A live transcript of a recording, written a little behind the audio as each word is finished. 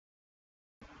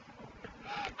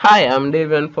Hi, I'm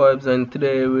Davian Forbes, and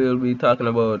today we'll be talking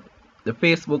about the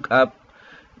Facebook app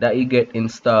that you get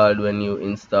installed when you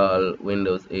install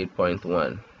Windows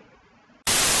 8.1.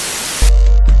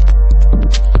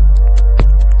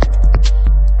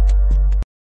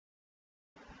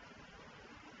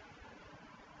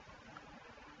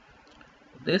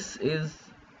 This is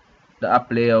the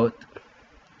app layout.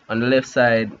 On the left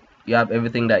side, you have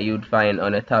everything that you'd find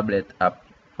on a tablet app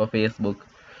for Facebook.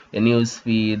 Your news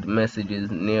feed,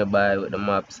 messages nearby with the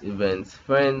maps, events,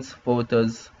 friends,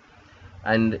 photos,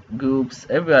 and groups,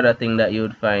 every other thing that you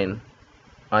would find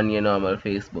on your normal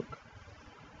Facebook.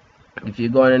 If you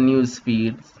go on the news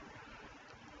feeds,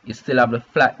 you still have the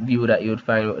flat view that you would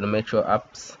find with the Metro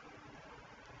apps.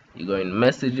 You go in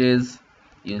messages,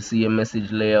 you'll see a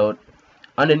message layout.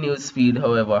 On the news feed,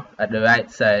 however, at the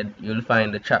right side, you'll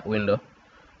find the chat window.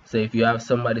 So if you have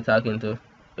somebody talking to,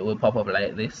 it will pop up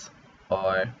like this,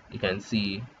 or you can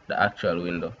see the actual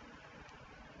window.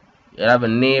 You have a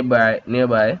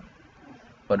nearby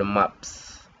for the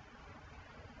maps.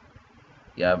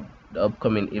 You have the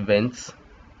upcoming events.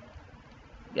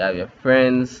 You have your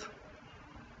friends,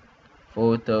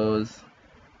 photos,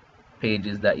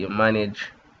 pages that you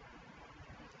manage,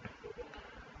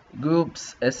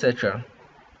 groups, etc.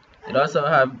 You also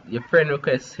have your friend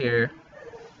requests here.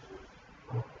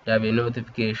 You have your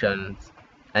notifications,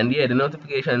 and yeah, the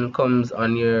notification comes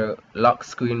on your lock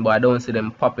screen, but I don't see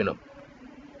them popping up.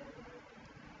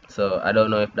 So I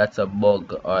don't know if that's a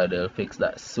bug or they'll fix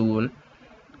that soon.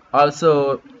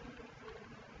 Also,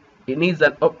 it needs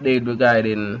an update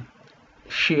regarding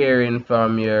sharing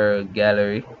from your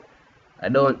gallery. I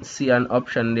don't see an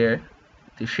option there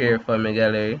to share from your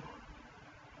gallery.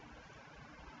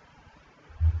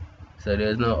 So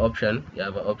there's no option. You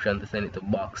have an option to send it to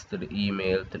Box, to the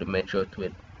email, to the Metro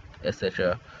tweet,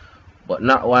 etc. But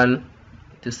not one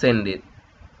to send it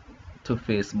to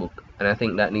Facebook, and I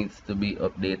think that needs to be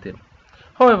updated.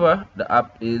 However, the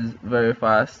app is very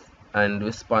fast and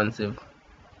responsive.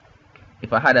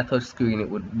 If I had a touch screen, it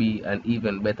would be an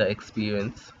even better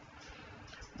experience.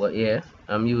 But yeah,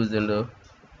 I'm using the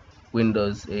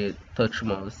Windows 8 touch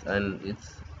mouse, and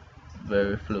it's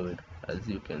very fluid, as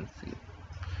you can see.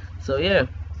 So yeah,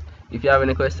 if you have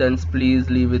any questions, please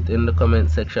leave it in the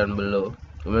comment section below.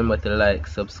 Remember to like,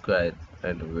 subscribe,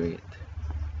 and rate.